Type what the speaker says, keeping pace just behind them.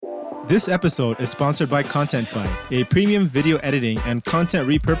This episode is sponsored by Contentify, a premium video editing and content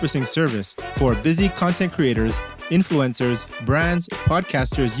repurposing service for busy content creators, influencers, brands,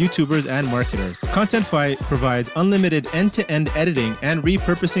 podcasters, YouTubers, and marketers. Contentify provides unlimited end-to-end editing and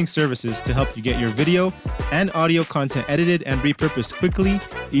repurposing services to help you get your video and audio content edited and repurposed quickly,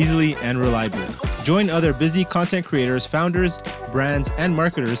 easily, and reliably. Join other busy content creators, founders, brands, and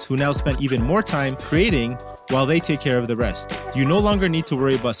marketers who now spend even more time creating while they take care of the rest. You no longer need to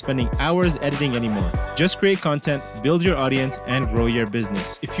worry about spending hours editing anymore. Just create content, build your audience, and grow your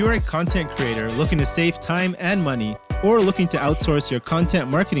business. If you're a content creator looking to save time and money, or looking to outsource your content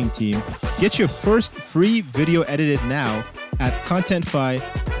marketing team, get your first free video edited now at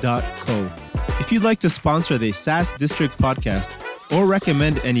contentify.co. If you'd like to sponsor the SaaS District podcast or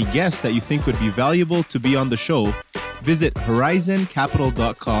recommend any guest that you think would be valuable to be on the show, visit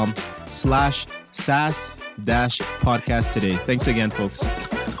horizoncapital.com/SaaS-podcast today. Thanks again, folks.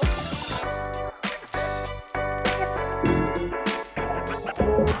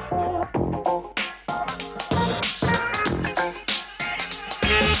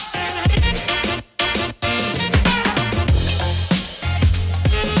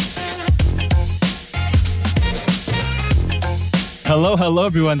 Hello,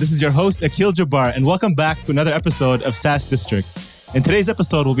 everyone. This is your host, Akil Jabbar, and welcome back to another episode of SaaS District. In today's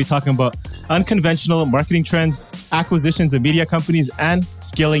episode, we'll be talking about unconventional marketing trends, acquisitions of media companies, and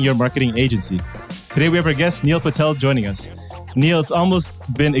scaling your marketing agency. Today, we have our guest, Neil Patel, joining us. Neil, it's almost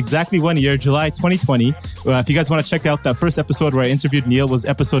been exactly 1 year, July 2020. If you guys want to check out that first episode where I interviewed Neil, was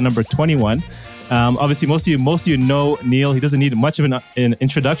episode number 21. Obviously, most of you know Neil. He doesn't need much of an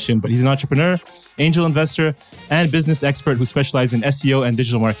introduction, but he's an entrepreneur, angel investor, and business expert who specializes in SEO and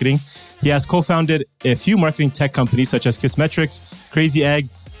digital marketing. He has co-founded a few marketing tech companies such as Kissmetrics, Crazy Egg,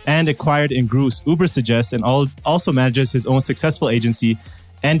 and acquired and grew Ubersuggest, and also manages his own successful agency,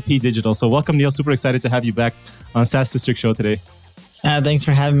 NP Digital. So welcome, Neil. Super excited to have you back on SaaS District Show today. Thanks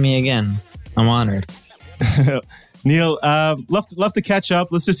for having me again. I'm honored. Neil, love to catch up.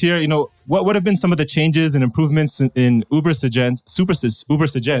 Let's just hear, what would have been some of the changes and improvements in Ubersuggest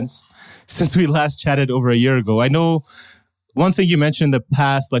since we last chatted over a year ago. I know one thing you mentioned in the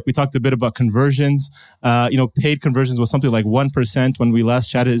past, like we talked a bit about conversions. Paid conversions was something like 1% when we last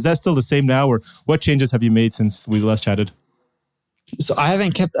chatted. Is that still the same now, or what changes have you made since we last chatted? So I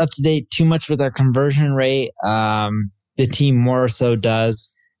haven't kept up to date too much with our conversion rate. The team more so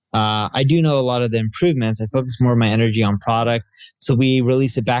does. I do know a lot of the improvements. I focus more of my energy on product. So we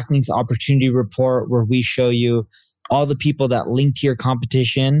release a backlinks opportunity report where we show you all the people that link to your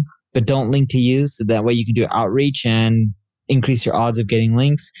competition, but don't link to you. So that way you can do outreach and increase your odds of getting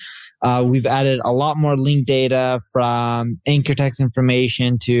links. We've added a lot more link data from anchor text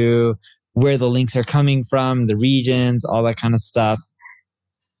information to where the links are coming from, the regions, all that kind of stuff.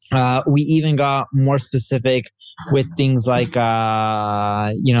 We even got more specific with things like,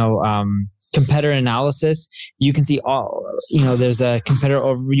 competitor analysis. You can see there's a competitor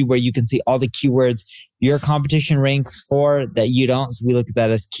overview where you can see all the keywords your competition ranks for that you don't. So we look at that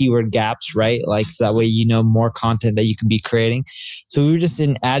as keyword gaps, right? So that way, more content that you can be creating. So we were just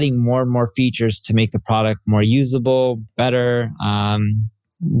adding more and more features to make the product more usable, better,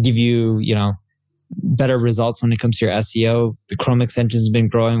 give you, better results when it comes to your SEO. The Chrome extension has been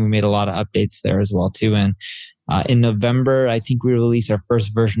growing. We made a lot of updates there as well too. And in November, I think we released our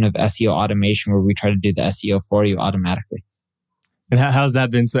first version of SEO automation where we try to do the SEO for you automatically. And how's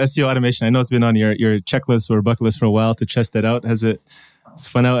that been? So SEO automation, I know it's been on your checklist or bucket list for a while to test that out. Has it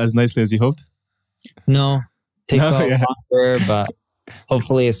spun out as nicely as you hoped? No, takes a little longer, but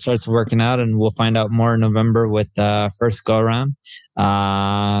hopefully it starts working out and we'll find out more in November with the first go around.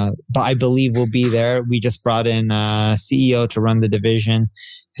 But I believe we'll be there. We just brought in a CEO to run the division.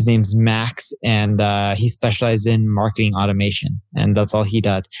 His name's Max, and he specializes in marketing automation. And that's all he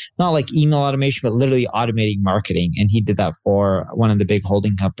does. Not like email automation, but literally automating marketing. And he did that for one of the big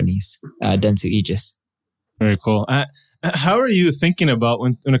holding companies, Dentsu Aegis. Very cool. How are you thinking about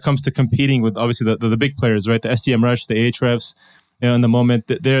when it comes to competing with obviously the big players, right? The SEMrush, the Ahrefs, in the moment,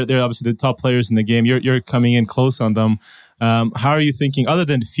 they're obviously the top players in the game. You're coming in close on them. How are you thinking, other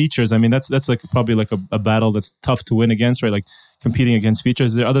than features? I mean, that's probably a battle that's tough to win against, right? Like competing against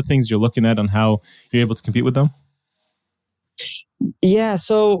features. Is there other things you're looking at on how you're able to compete with them? Yeah,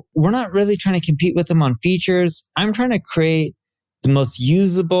 so we're not really trying to compete with them on features. I'm trying to create the most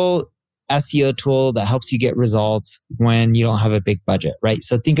usable SEO tool that helps you get results when you don't have a big budget, right?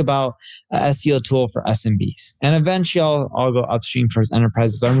 So think about an SEO tool for SMBs. And eventually I'll go upstream towards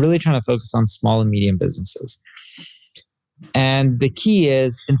enterprises, but I'm really trying to focus on small and medium businesses. And the key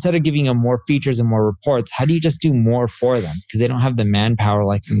is, instead of giving them more features and more reports, how do you just do more for them? Because they don't have the manpower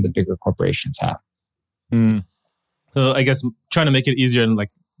like some of the bigger corporations have. Mm. So I guess trying to make it easier and like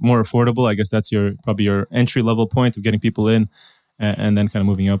more affordable, I guess that's probably your entry level point of getting people in and then kind of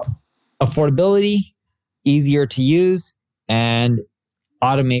moving up. Affordability, easier to use, and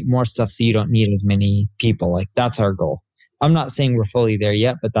automate more stuff so you don't need as many people. Like that's our goal. I'm not saying we're fully there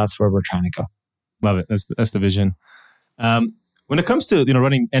yet, but that's where we're trying to go. Love it. That's the vision. When it comes to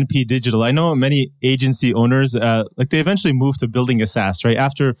running NP Digital, I know many agency owners like they eventually move to building a SaaS, right?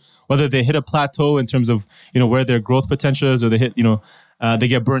 After whether they hit a plateau in terms of where their growth potential is, or they hit they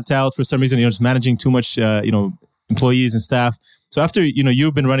get burnt out for some reason, just managing too much employees and staff. So after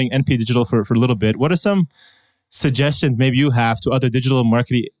you've been running NP Digital for a little bit, what are some suggestions maybe you have to other digital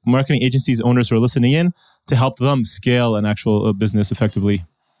marketing agencies owners who are listening in to help them scale an actual business effectively?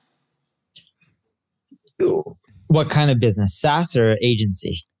 What kind of business? SaaS or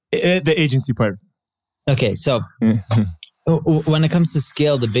agency? The agency part. Okay, so when it comes to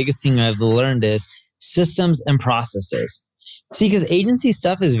scale, the biggest thing I've learned is systems and processes. See, because agency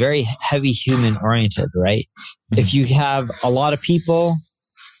stuff is very heavy human oriented, right? If you have a lot of people,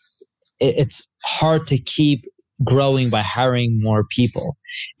 it's hard to keep growing by hiring more people.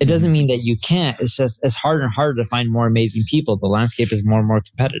 It doesn't mean that you can't. It's just it's harder and harder to find more amazing people. The landscape is more and more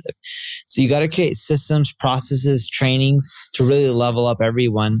competitive. So you got to create systems, processes, trainings to really level up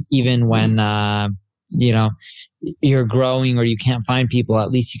everyone. Even when you're growing or you can't find people,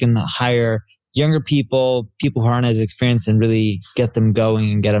 at least you can hire younger people who aren't as experienced, and really get them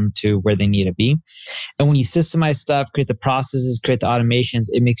going and get them to where they need to be. And when you systemize stuff, create the processes, create the automations,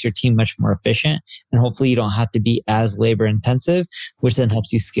 it makes your team much more efficient. And hopefully you don't have to be as labor intensive, which then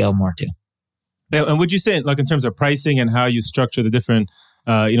helps you scale more too. Yeah, and would you say, like in terms of pricing and how you structure the different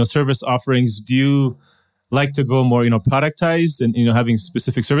service offerings, do you like to go more productized and having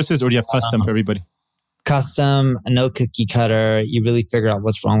specific services, or do you have custom for everybody? Custom, no cookie cutter. You really figure out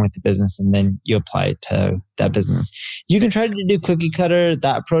what's wrong with the business and then you apply it to that business. You can try to do cookie cutter.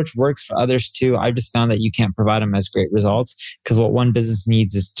 That approach works for others too. I just found that you can't provide them as great results because what one business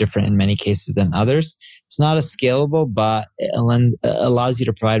needs is different in many cases than others. It's not as scalable, but it allows you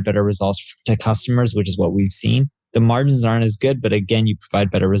to provide better results to customers, which is what we've seen. The margins aren't as good, but again, you provide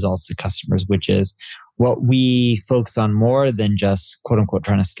better results to customers, which is what we focus on more than just quote unquote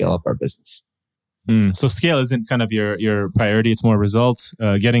trying to scale up our business. So scale isn't kind of your priority. It's more results,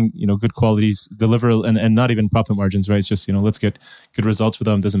 getting good qualities, deliver, and not even profit margins, right? It's just let's get good results for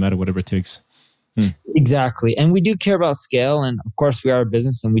them. Doesn't matter, whatever it takes. Exactly, and we do care about scale, and of course we are a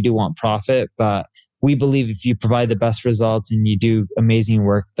business and we do want profit. But we believe if you provide the best results and you do amazing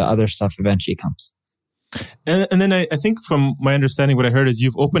work, the other stuff eventually comes. And then I think from my understanding, what I heard is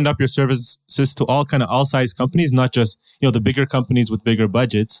you've opened up your services to all size companies, not just the bigger companies with bigger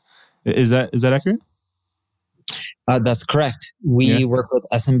budgets. Is that accurate? That's correct. We work with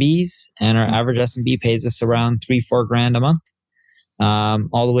SMBs, and our average SMB pays us around $3,000-4,000 a month,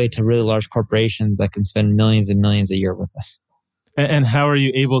 all the way to really large corporations that can spend millions and millions a year with us. And how are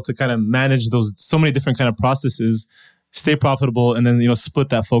you able to kind of manage those so many different kind of processes, stay profitable, and then split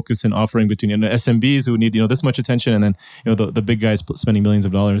that focus in offering between SMBs who need this much attention, and then the big guys spending millions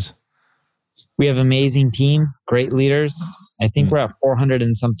of dollars? We have an amazing team, great leaders. I think we're at 400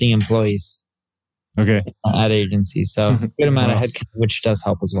 and something employees. Okay. At agencies. So good amount of headcount, which does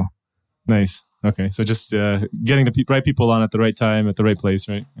help as well. Nice. Okay. So just getting the right people on at the right time, at the right place,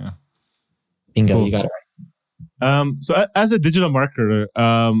 right? Yeah. Bingo, cool. You got it right. So as a digital marketer,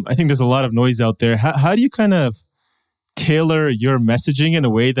 I think there's a lot of noise out there. How do you kind of tailor your messaging in a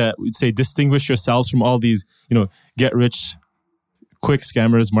way that would say distinguish yourselves from all these, get rich quick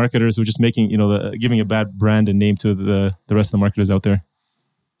scammers, marketers who are just making, giving a bad brand and name to the rest of the marketers out there?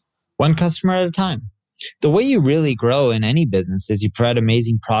 One customer at a time. The way you really grow in any business is you provide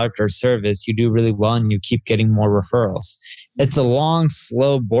amazing product or service, you do really well, and you keep getting more referrals. It's a long,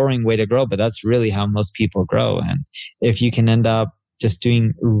 slow, boring way to grow, but that's really how most people grow. And if you can end up just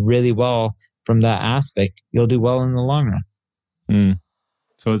doing really well from that aspect, you'll do well in the long run.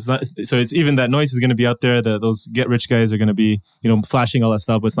 So it's even that noise is going to be out there. Those get rich guys are going to be, flashing all that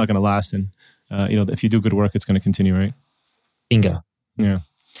stuff, but it's not going to last. And, if you do good work, it's going to continue, right? Bingo. Yeah.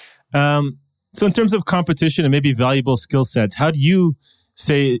 So in terms of competition and maybe valuable skill sets, how do you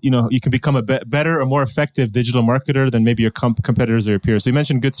say, you can become a better or more effective digital marketer than maybe your competitors or your peers? So you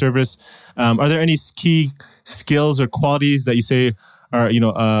mentioned good service. Are there any key skills or qualities that you say are,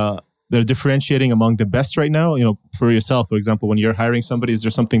 they're differentiating among the best right now? For yourself, for example, when you're hiring somebody, is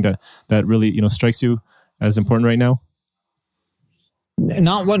there something that really, strikes you as important right now?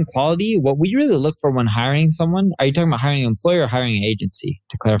 Not one quality. What we really look for when hiring someone, are you talking about hiring an employer or hiring an agency,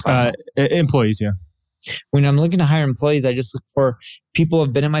 to clarify? Employees, yeah. When I'm looking to hire employees, I just look for people who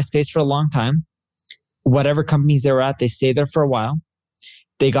have been in my space for a long time. Whatever companies they were at, they stayed there for a while.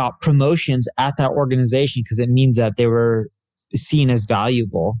 They got promotions at that organization because it means that they were seen as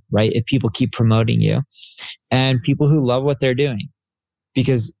valuable, right? If people keep promoting you, and people who love what they're doing.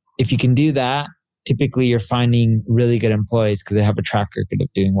 Because if you can do that, typically you're finding really good employees because they have a track record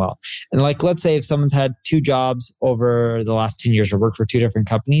of doing well. And like, let's say if someone's had 2 jobs over the last 10 years or worked for 2 different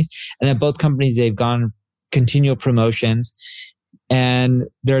companies, and at both companies, they've gone continual promotions and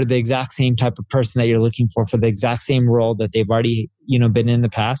they're the exact same type of person that you're looking for the exact same role that they've already, been in the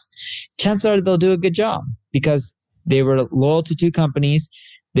past, chances are they'll do a good job because they were loyal to 2 companies.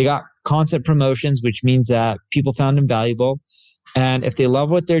 They got constant promotions, which means that people found them valuable. And if they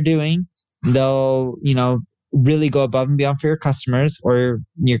love what they're doing, they'll, really go above and beyond for your customers or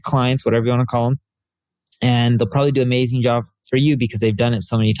your clients, whatever you want to call them. And they'll probably do an amazing job for you because they've done it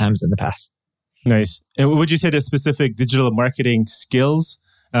so many times in the past. Nice. And would you say there's specific digital marketing skills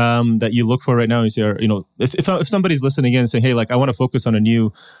that you look for right now? You say, or, if somebody's listening in and saying, hey, like I want to focus on a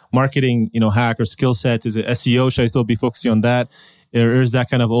new marketing, hack or skill set, is it SEO? Should I still be focusing on that? Or is that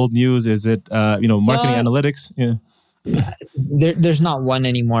kind of old news? Is it, marketing analytics? Yeah. There's not one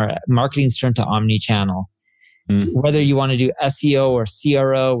anymore. Marketing's turned to omni-channel. Whether you want to do SEO or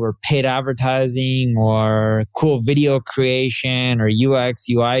CRO or paid advertising or cool video creation or UX,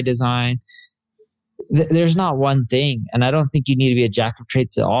 UI design, there's not one thing. And I don't think you need to be a jack of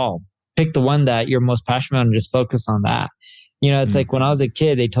trades at all. Pick the one that you're most passionate about and just focus on that. It's like when I was a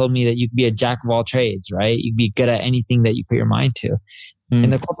kid, they told me that you could be a jack of all trades, right? You'd be good at anything that you put your mind to.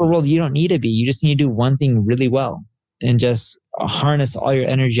 In the corporate world, you don't need to be. You just need to do one thing really well and just harness all your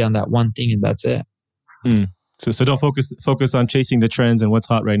energy on that one thing, and that's it. So don't focus on chasing the trends and what's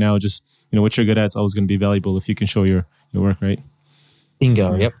hot right now. Just, what you're good at is always going to be valuable if you can show your work, right?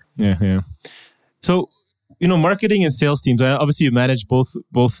 Bingo. Yep. Yeah. So, marketing and sales teams, obviously you manage both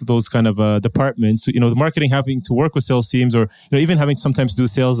those kind of departments. So, the marketing having to work with sales teams or, even having to sometimes do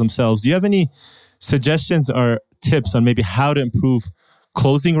sales themselves. Do you have any suggestions or tips on maybe how to improve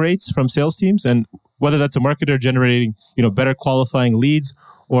closing rates from sales teams, and whether that's a marketer generating, better qualifying leads,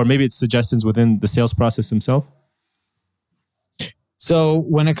 or maybe it's suggestions within the sales process themselves? So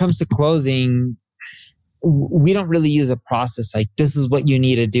when it comes to closing, we don't really use a process like this is what you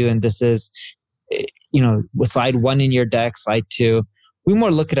need to do. And this is, slide 1 in your deck, slide 2. We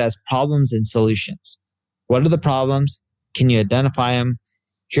more look at it as problems and solutions. What are the problems? Can you identify them?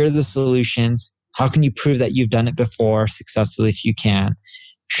 Here are the solutions. How can you prove that you've done it before successfully if you can?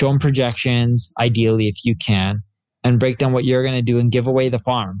 Show them projections, ideally, if you can, and break down what you're going to do and give away the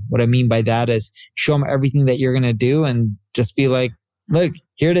farm. What I mean by that is show them everything that you're going to do and just be like, look,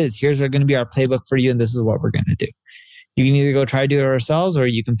 here it is. Here's going to be our playbook for you, and this is what we're going to do. You can either go try to do it ourselves, or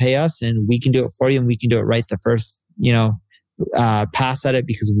you can pay us and we can do it for you, and we can do it right the first, pass at it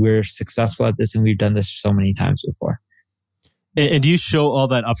because we're successful at this and we've done this so many times before. And do you show all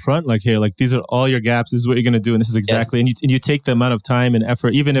that upfront? Like, here, like these are all your gaps. This is what you're going to do, and this is exactly. Yes. And you take the amount of time and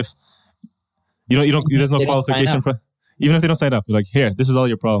effort, even if you don't. There's no qualification for. Even if they don't sign up, you're like, here, this is all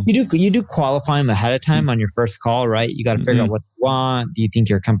your problems. You do qualify them ahead of time on your first call, right? You got to figure out what they want. Do you think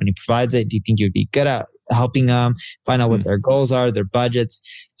your company provides it? Do you think you'd be good at helping them? Find out what their goals are, their budgets.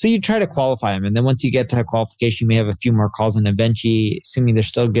 So you try to qualify them. And then once you get to qualification, you may have a few more calls, and eventually, assuming they're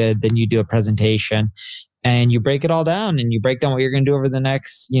still good, then you do a presentation and you break it all down, and you break down what you're going to do over the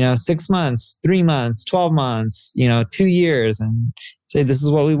next, 6 months, 3 months, 12 months, 2 years, and say, this is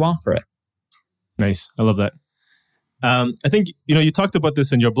what we want for it. Nice. I love that. I think, you talked about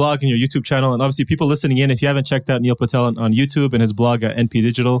this in your blog and your YouTube channel, and obviously people listening in, if you haven't checked out Neil Patel on YouTube and his blog at NP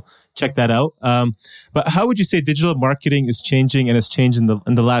Digital, check that out. But how would you say digital marketing is changing and has changed in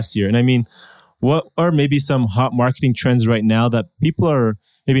the last year? And I mean, what are maybe some hot marketing trends right now that people are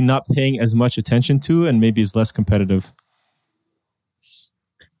maybe not paying as much attention to and maybe is less competitive?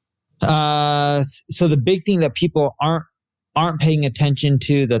 So the big thing that people aren't paying attention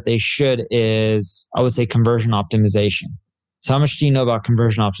to that they should is, I would say, conversion optimization. So how much do you know about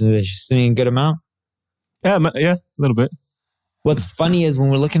conversion optimization? Assuming a good amount? Yeah, a little bit. What's funny is when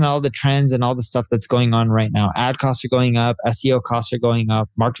we're looking at all the trends and all the stuff that's going on right now, ad costs are going up, SEO costs are going up,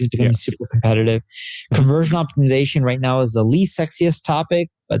 marketing is becoming super competitive. Conversion optimization right now is the least sexiest topic,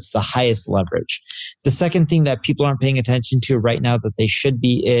 but it's the highest leverage. The second thing that people aren't paying attention to right now that they should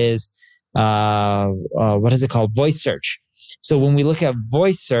be is, what is it called? Voice search. So when we look at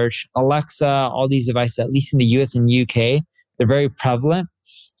voice search, Alexa, all these devices, at least in the US and UK, they're very prevalent.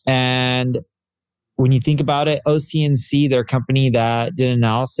 And when you think about it, OCNC, their company that did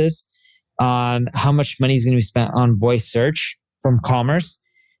analysis on how much money is going to be spent on voice search from commerce,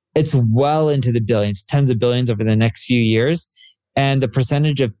 it's well into the billions, tens of billions over the next few years. And the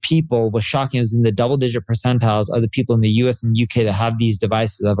percentage of people was shocking. It was in the double-digit percentiles of the people in the US and UK that have these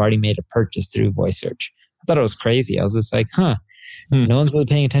devices that have already made a purchase through voice search. I thought it was crazy. I was just like, no one's really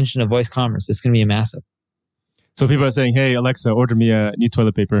paying attention to voice commerce. It's going to be massive. So people are saying, hey, Alexa, order me a new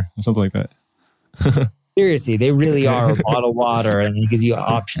toilet paper or something like that. Seriously, they really are. A bottle of water, and it gives you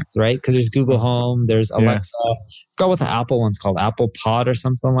options, right? Because there's Google Home, there's Alexa. I forgot what the Apple one's called, Apple Pod or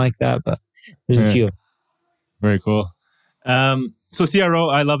something like that, but there's a few. Very cool. So CRO,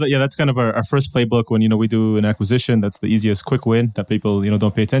 I love it. Yeah, that's kind of our first playbook when, we do an acquisition. That's the easiest quick win that people,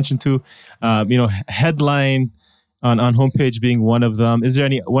 don't pay attention to. Headline on homepage being one of them. Is there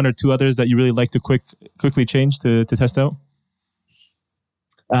any one or two others that you really like to quickly change to test out?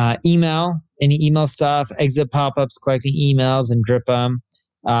 Email, any email stuff, exit pop-ups, collecting emails and drip them.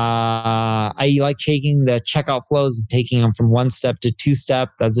 I like checking the checkout flows and taking them from 1 step to 2 step.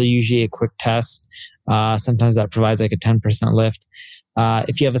 That's usually a quick test. Sometimes that provides like a 10% lift.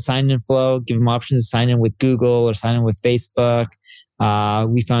 If you have a sign-in flow, give them options to sign in with Google or sign in with Facebook.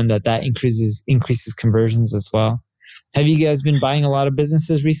 We found that increases conversions as well. Have you guys been buying a lot of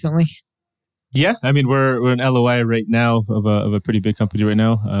businesses recently? Yeah, I mean we're in LOI right now of a pretty big company right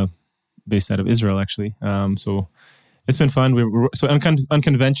now, based out of Israel actually. So it's been fun. We're so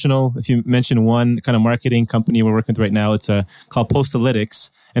unconventional. If you mention one kind of marketing company we're working with right now, it's called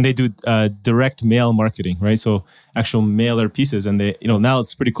Postalytics, and they do direct mail marketing, right? So actual mailer pieces, and they now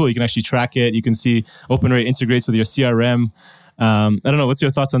it's pretty cool. You can actually track it. You can see open rate integrates with your CRM. I don't know. What's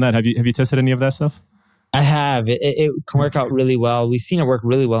your thoughts on that? Have you tested any of that stuff? I have. It can work out really well. We've seen it work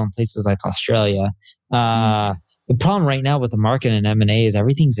really well in places like Australia. The problem right now with the market and M&A is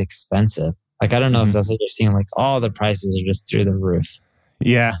everything's expensive. Like, I don't know if that's what you're seeing. Like, all the prices are just through the roof.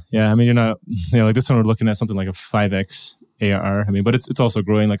 Yeah. I mean, you're not, like this one, we're looking at something like a 5x ARR. I mean, but it's also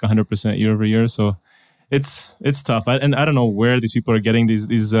growing like 100% year over year. So it's tough. And I don't know where these people are getting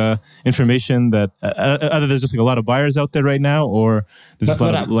these information that either there's just like a lot of buyers out there right now, or there's just a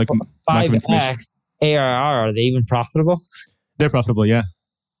lot of like 5x ARR, are they even profitable? They're profitable, yeah.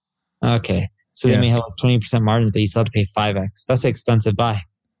 Okay. So they may have a 20% margin, but you still have to pay 5x. That's an expensive buy.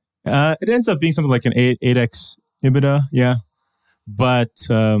 It ends up being something like an 8x EBITDA, yeah. But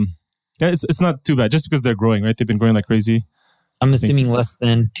it's not too bad, just because they're growing, right? They've been growing like crazy. I'm assuming less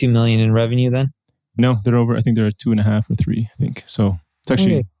than $2 million in revenue then? No, they're over, I think they're at 2.5 or 3, I think. So it's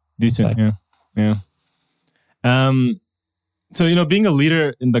actually decent, yeah. So, being a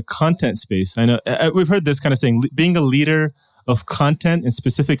leader in the content space, I know we've heard this kind of saying, being a leader of content in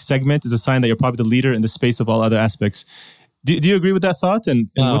specific segment is a sign that you're probably the leader in the space of all other aspects. Do you agree with that thought? And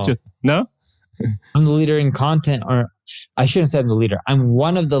no. What's your... No? I'm the leader in content, or I shouldn't say I'm the leader. I'm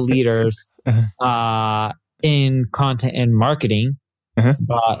one of the leaders in content and marketing.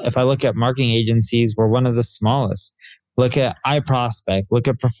 But if I look at marketing agencies, we're one of the smallest. Look at iProspect, look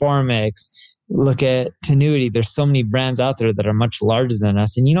at Performix, look at Tenuity. There's so many brands out there that are much larger than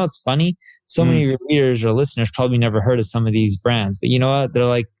us. And it's funny. So many of your readers or listeners probably never heard of some of these brands. But you know what? They're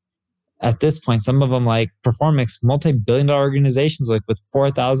like, at this point, some of them like Performix, multi-billion-dollar organizations like with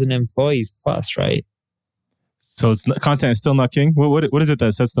 4,000 employees plus, right? So content is still not king? What is it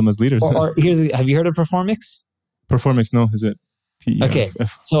that sets them as leaders? Or have you heard of Performix? Performix, no. Is it PERF? Okay.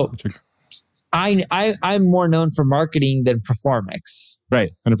 So I'm more known for marketing than Performix.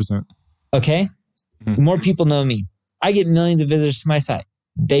 Right. 100%. Okay. More people know me. I get millions of visitors to my site.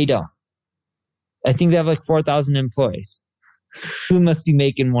 They don't. I think they have like 4,000 employees. Who must be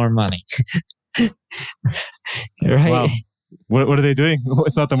making more money? Right? Wow. What are they doing?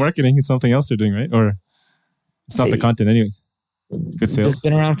 It's not the marketing. It's something else they're doing, right? Or it's not the content anyways. Good sales. It's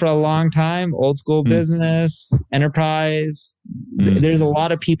been around for a long time. Old school business, enterprise. There's a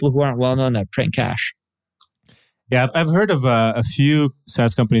lot of people who aren't well known that print cash. Yeah, I've heard of a few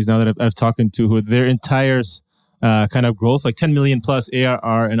SaaS companies now that I've talked to who their entire kind of growth, like 10 million plus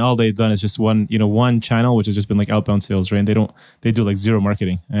ARR, and all they've done is just one channel, which has just been like outbound sales, right? And they do like zero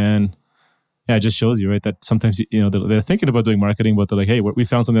marketing. And yeah, it just shows you, right, that sometimes, they're thinking about doing marketing, but they're like, hey, we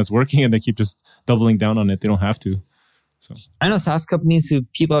found something that's working, and they keep just doubling down on it. They don't have to. So I know SaaS companies who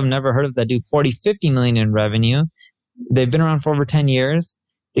people have never heard of that do 40, 50 million in revenue. They've been around for over 10 years.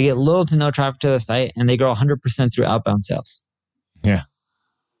 They get little to no traffic to the site, and they grow 100% through outbound sales. Yeah.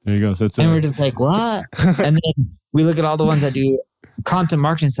 There you go. So and we're just like, what? And then we look at all the ones that do content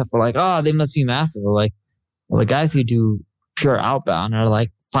marketing stuff. We're like, oh, they must be massive. We're like, well, the guys who do pure outbound are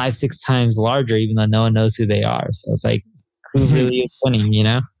like 5-6 times larger, even though no one knows who they are. So it's like, who really is winning,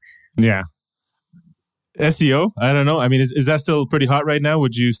 Yeah. SEO? I don't know. I mean, is that still pretty hot right now?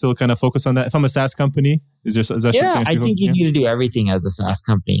 Would you still kind of focus on that? If I'm a SaaS company, is that Yeah, I think you need to do everything as a SaaS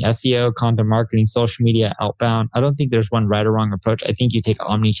company. SEO, content marketing, social media, outbound. I don't think there's one right or wrong approach. I think you take an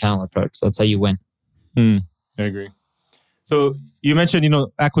omni-channel approach. That's how you win. I agree. So you mentioned,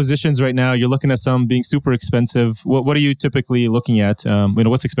 acquisitions right now. You're looking at some being super expensive. What are you typically looking at?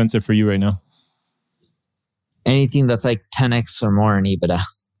 What's expensive for you right now? Anything that's like 10x or more in EBITDA.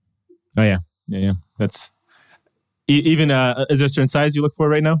 Oh yeah. That's even. Is there a certain size you look for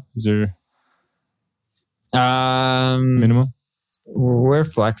right now? Is there minimum? We're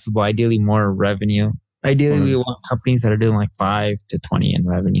flexible. Ideally, more revenue. Ideally, we want companies that are doing like 5 to 20 in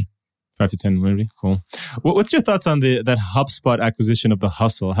revenue. 5 to 10 revenue. Cool. What's your thoughts on that HubSpot acquisition of The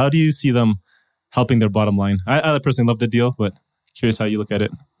Hustle? How do you see them helping their bottom line? I personally love the deal, but curious how you look at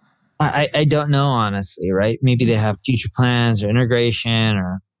it. I don't know, honestly, right? Maybe they have future plans or integration,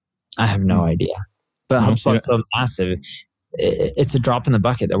 or I have no idea. But HubSpot's so massive. It's a drop in the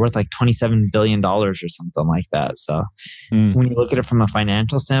bucket. They're worth like $27 billion or something like that. So when you look at it from a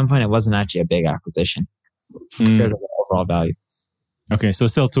financial standpoint, it wasn't actually a big acquisition compared to the overall value. Okay, so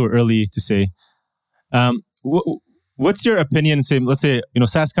still too early to say. What's your opinion? Say, let's say,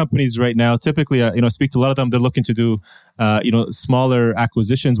 SaaS companies right now, typically, I speak to a lot of them. They're looking to do, smaller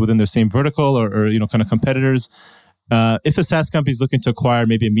acquisitions within their same vertical or kind of competitors. If a SaaS company is looking to acquire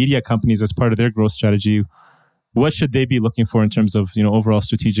maybe a media companies as part of their growth strategy, what should they be looking for in terms of overall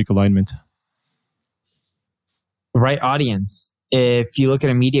strategic alignment? Right audience. If you look at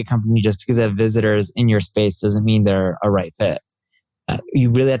a media company, just because they have visitors in your space doesn't mean they're a right fit. You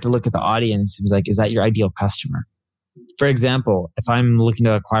really have to look at the audience. It's like, is that your ideal customer? For example, if I'm looking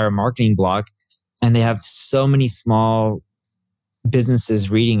to acquire a marketing blog and they have so many small businesses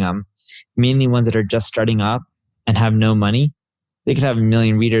reading them, mainly ones that are just starting up and have no money, they could have 1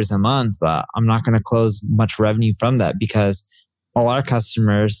 million readers a month, but I'm not going to close much revenue from that because all our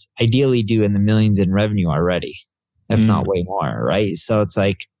customers ideally do in the millions in revenue already, if not way more, right? So it's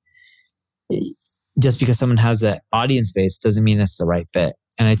like, just because someone has an audience base doesn't mean it's the right fit.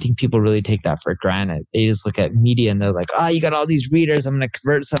 And I think people really take that for granted. They just look at media and they're like, you got all these readers. I'm going to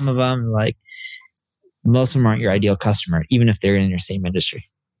convert some of them. Like, most of them aren't your ideal customer, even if they're in your same industry.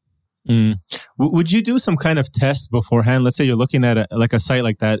 Would you do some kind of test beforehand? Let's say you're looking at a site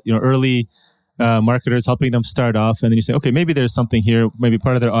like that, early marketers, helping them start off. And then you say, okay, maybe there's something here. Maybe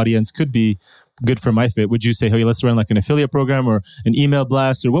part of their audience could be good for my fit. Would you say, hey, let's run like an affiliate program or an email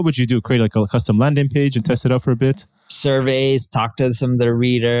blast? Or what would you do? Create like a custom landing page and test it out for a bit? Surveys, talk to some of their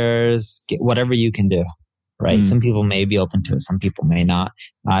readers, get whatever you can do, right? Some people may be open to it. Some people may not.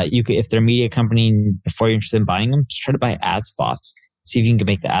 You could, if they're a media company, before you're interested in buying them, just try to buy ad spots. See if you can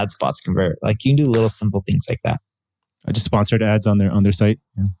make the ad spots convert. Like, you can do little simple things like that. I just sponsored ads on their site.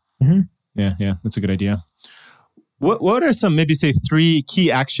 Yeah. Yeah. That's a good idea. What are some, maybe say 3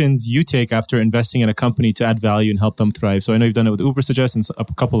 key actions you take after investing in a company to add value and help them thrive? So I know you've done it with Ubersuggest and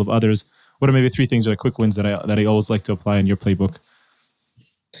a couple of others. What are maybe 3 things or quick wins that I always like to apply in your playbook?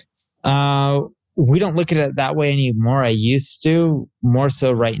 We don't look at it that way anymore. I used to. More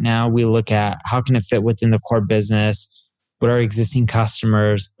so right now, we look at how can it fit within the core business? What are existing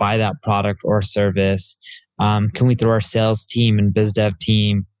customers buy that product or service? Can we throw our sales team and biz dev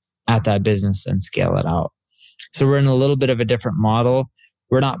team at that business and scale it out? So we're in a little bit of a different model.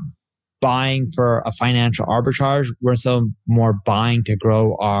 We're not buying for a financial arbitrage. We're so more buying to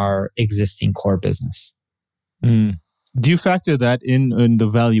grow our existing core business. Do you factor that in the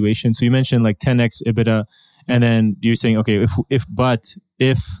valuation? So you mentioned like 10x EBITDA, and then you're saying, okay, if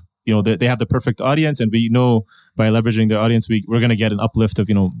they have the perfect audience, and we know by leveraging their audience, we're going to get an uplift of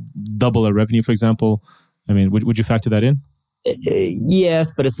double our revenue, for example. I mean, would you factor that in?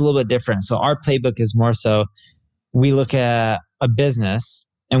 Yes, but it's a little bit different. So our playbook is more so we look at a business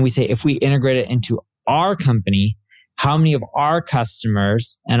and we say, if we integrate it into our company, how many of our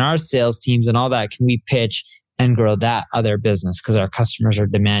customers and our sales teams and all that can we pitch and grow that other business? Because our customers are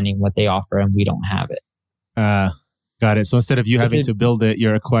demanding what they offer and we don't have it. Got it. So instead of you having to build it,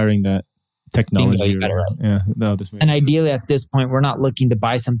 you're acquiring that technology. And ideally at this point, we're not looking to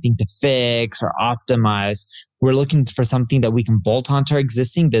buy something to fix or optimize. We're looking for something that we can bolt onto our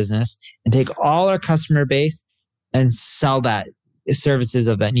existing business and take all our customer base and sell that services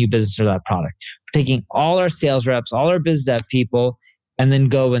of that new business or that product. We're taking all our sales reps, all our biz dev people, and then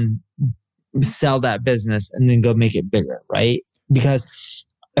go and sell that business and then go make it bigger, right? Because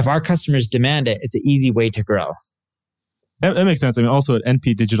if our customers demand it, it's an easy way to grow. That makes sense. I mean, also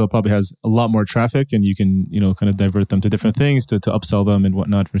NP Digital probably has a lot more traffic, and you can, kind of divert them to different things to upsell them and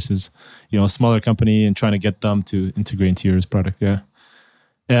whatnot versus, a smaller company and trying to get them to integrate into your product. Yeah.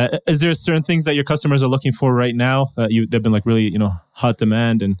 Is there certain things that your customers are looking for right now? They've been like really, hot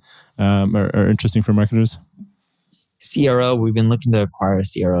demand and are interesting for marketers? CRO, we've been looking to acquire a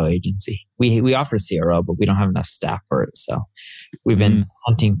CRO agency. We offer CRO, but we don't have enough staff for it. So we've been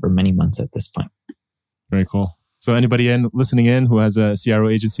hunting for many months at this point. Very cool. So anybody listening in who has a CRO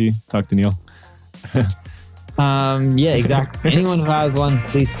agency, talk to Neil. Yeah, exactly. Anyone who has one,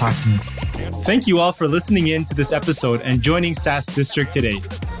 please talk to me. Thank you all for listening in to this episode and joining SaaS District today.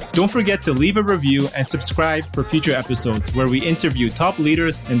 Don't forget to leave a review and subscribe for future episodes where we interview top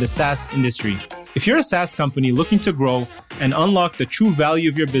leaders in the SaaS industry. If you're a SaaS company looking to grow and unlock the true value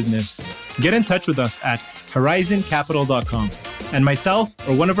of your business, get in touch with us at horizoncapital.com. And myself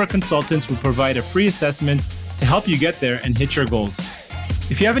or one of our consultants will provide a free assessment to help you get there and hit your goals.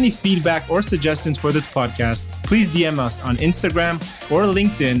 If you have any feedback or suggestions for this podcast, please DM us on Instagram or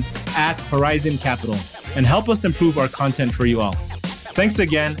LinkedIn at Horizon Capital and help us improve our content for you all. Thanks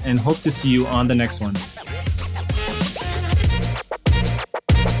again and hope to see you on the next one.